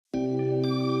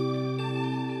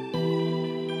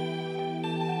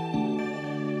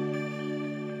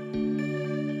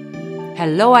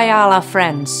Hello Ayala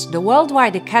friends! The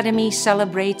Worldwide Academy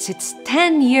celebrates its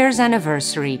 10 years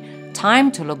anniversary.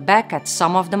 Time to look back at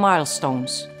some of the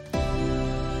milestones.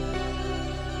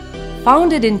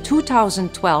 Founded in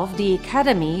 2012, the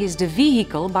Academy is the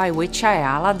vehicle by which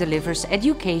Ayala delivers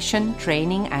education,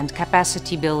 training and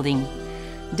capacity building.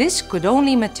 This could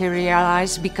only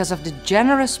materialize because of the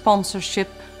generous sponsorship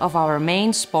of our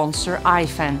main sponsor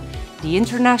IFAN, the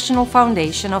International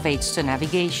Foundation of Aids to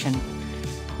Navigation.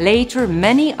 Later,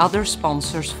 many other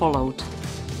sponsors followed.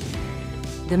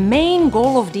 The main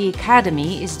goal of the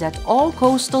Academy is that all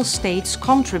coastal states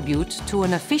contribute to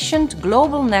an efficient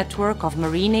global network of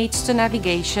marine aids to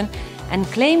navigation and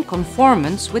claim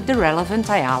conformance with the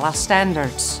relevant Ayala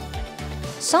standards.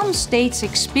 Some states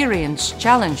experience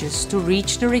challenges to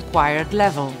reach the required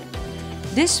level.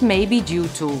 This may be due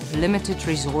to limited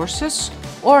resources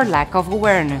or lack of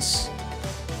awareness.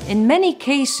 In many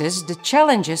cases, the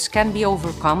challenges can be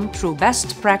overcome through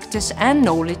best practice and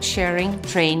knowledge sharing,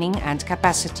 training and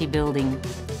capacity building.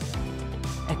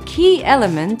 A key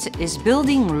element is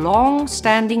building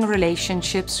long-standing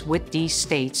relationships with these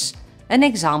states. An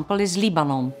example is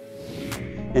Lebanon.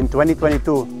 In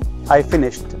 2022, I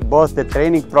finished both the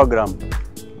training program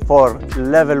for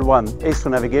Level 1 Aids to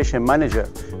Navigation Manager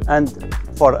and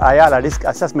for Ayala Risk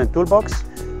Assessment Toolbox,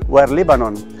 where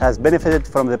Lebanon has benefited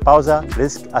from the PAUSA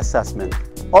risk assessment.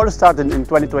 All started in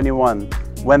 2021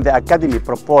 when the Academy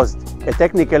proposed a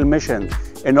technical mission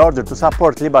in order to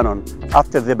support Lebanon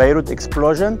after the Beirut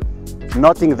explosion,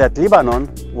 noting that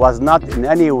Lebanon was not in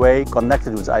any way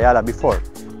connected with Ayala before.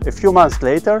 A few months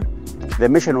later, the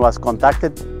mission was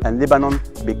contacted and Lebanon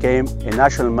became a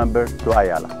national member to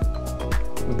Ayala.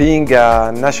 Being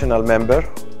a national member,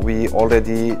 we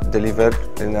already delivered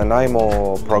in an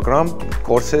IMO program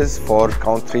courses for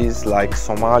countries like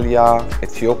Somalia,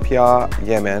 Ethiopia,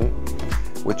 Yemen,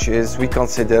 which we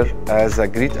consider as a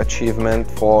great achievement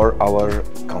for our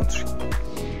country.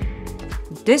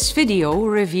 This video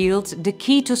revealed the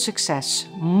key to success,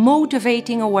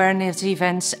 motivating awareness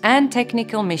events and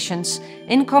technical missions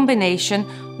in combination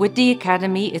with the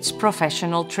Academy, its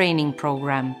professional training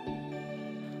program.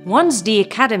 Once the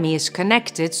Academy is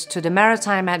connected to the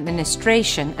Maritime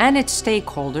Administration and its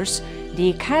stakeholders, the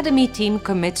Academy team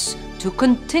commits to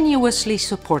continuously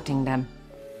supporting them.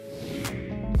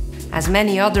 As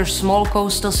many other small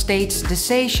coastal states, the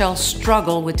Seychelles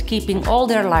struggle with keeping all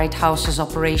their lighthouses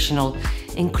operational,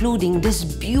 including this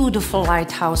beautiful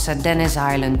lighthouse at Dennis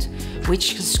Island,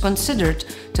 which is considered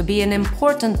to be an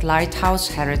important lighthouse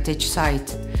heritage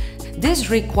site.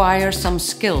 This requires some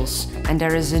skills, and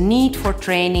there is a need for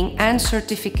training and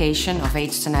certification of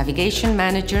aids to navigation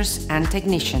managers and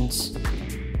technicians.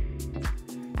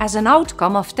 As an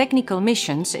outcome of technical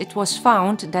missions, it was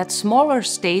found that smaller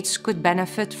states could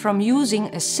benefit from using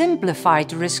a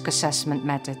simplified risk assessment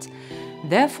method.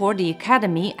 Therefore, the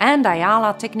Academy and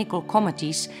Ayala technical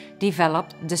committees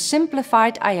developed the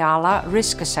simplified Ayala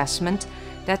risk assessment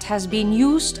that has been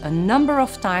used a number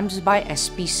of times by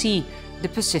SPC, the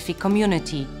Pacific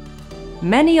Community.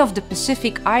 Many of the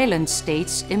Pacific Island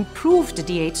states improved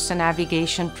the aids to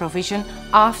navigation provision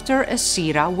after a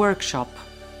SIRA workshop.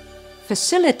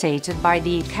 Facilitated by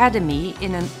the Academy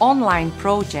in an online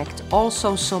project,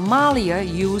 also Somalia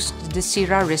used the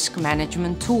SIRA risk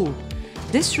management tool.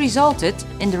 This resulted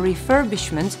in the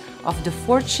refurbishment of the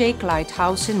Fort Sheikh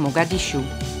Lighthouse in Mogadishu.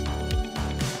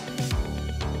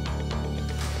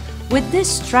 With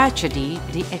this tragedy,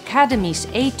 the Academy's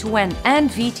A2N and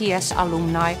VTS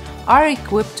alumni are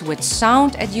equipped with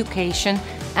sound education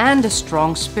and a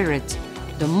strong spirit.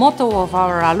 The motto of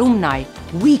our alumni,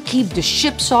 "We keep the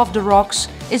ships off the rocks,"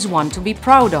 is one to be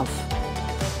proud of.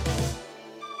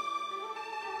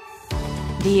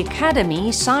 The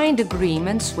Academy signed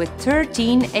agreements with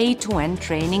 13 A2N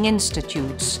training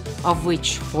institutes, of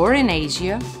which 4 in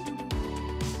Asia,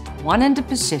 1 in the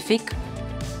Pacific,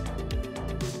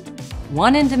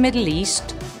 1 in the Middle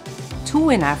East,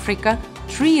 2 in Africa,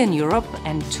 3 in Europe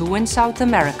and 2 in South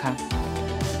America.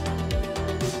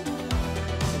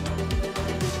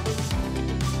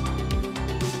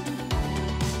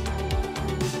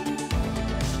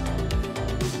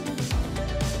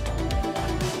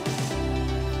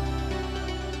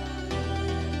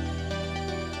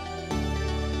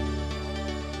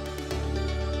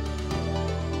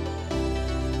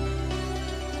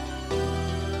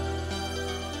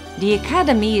 The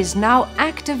Academy is now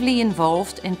actively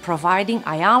involved in providing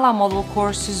Ayala model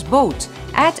courses both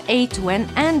at A2N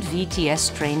and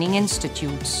VTS training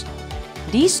institutes.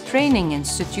 These training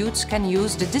institutes can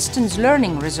use the distance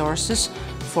learning resources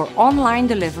for online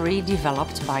delivery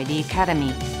developed by the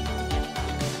Academy.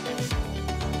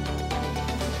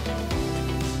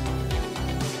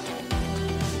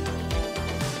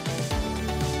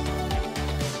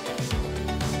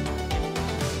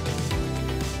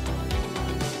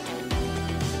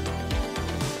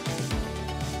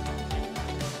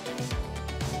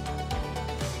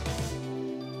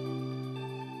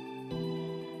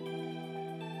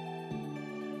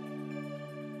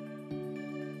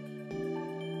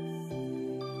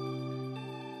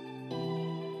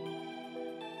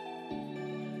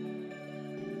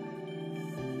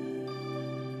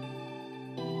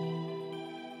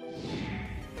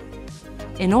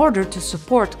 In order to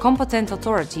support competent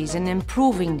authorities in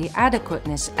improving the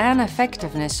adequateness and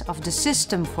effectiveness of the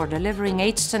system for delivering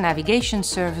aids to navigation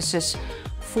services,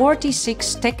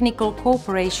 46 technical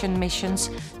cooperation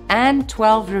missions and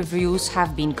 12 reviews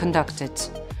have been conducted.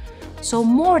 So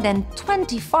more than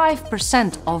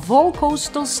 25% of all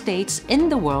coastal states in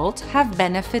the world have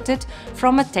benefited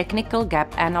from a technical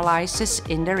gap analysis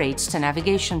in their aids to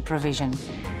navigation provision.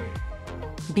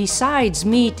 Besides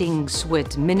meetings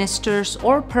with ministers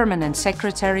or permanent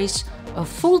secretaries, a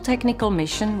full technical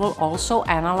mission will also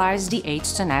analyze the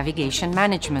aids to navigation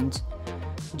management.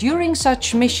 During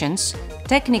such missions,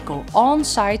 technical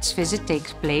on-site visit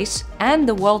takes place and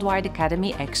the Worldwide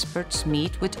Academy experts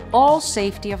meet with all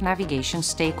safety of navigation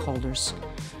stakeholders.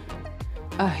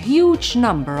 A huge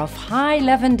number of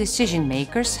high-level decision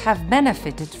makers have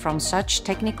benefited from such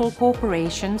technical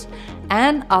cooperations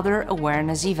and other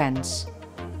awareness events.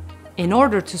 In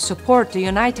order to support the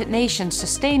United Nations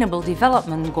Sustainable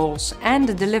Development Goals and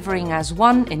the Delivering as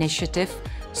One initiative,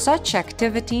 such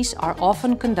activities are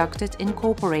often conducted in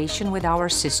cooperation with our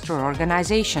sister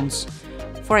organizations.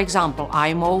 For example,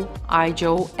 IMO,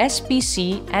 IJO,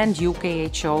 SPC and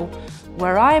UKHO,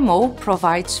 where IMO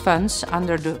provides funds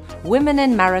under the Women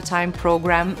in Maritime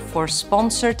program for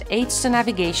sponsored aids to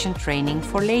navigation training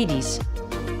for ladies.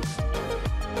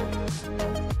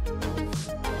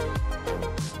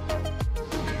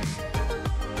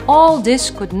 All this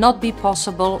could not be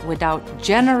possible without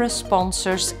generous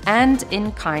sponsors and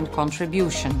in-kind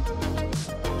contribution.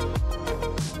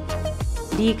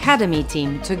 The Academy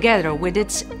team, together with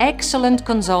its excellent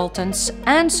consultants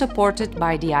and supported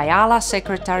by the IALA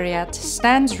Secretariat,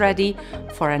 stands ready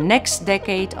for a next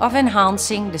decade of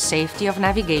enhancing the safety of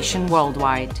navigation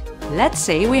worldwide. Let's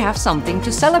say we have something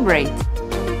to celebrate!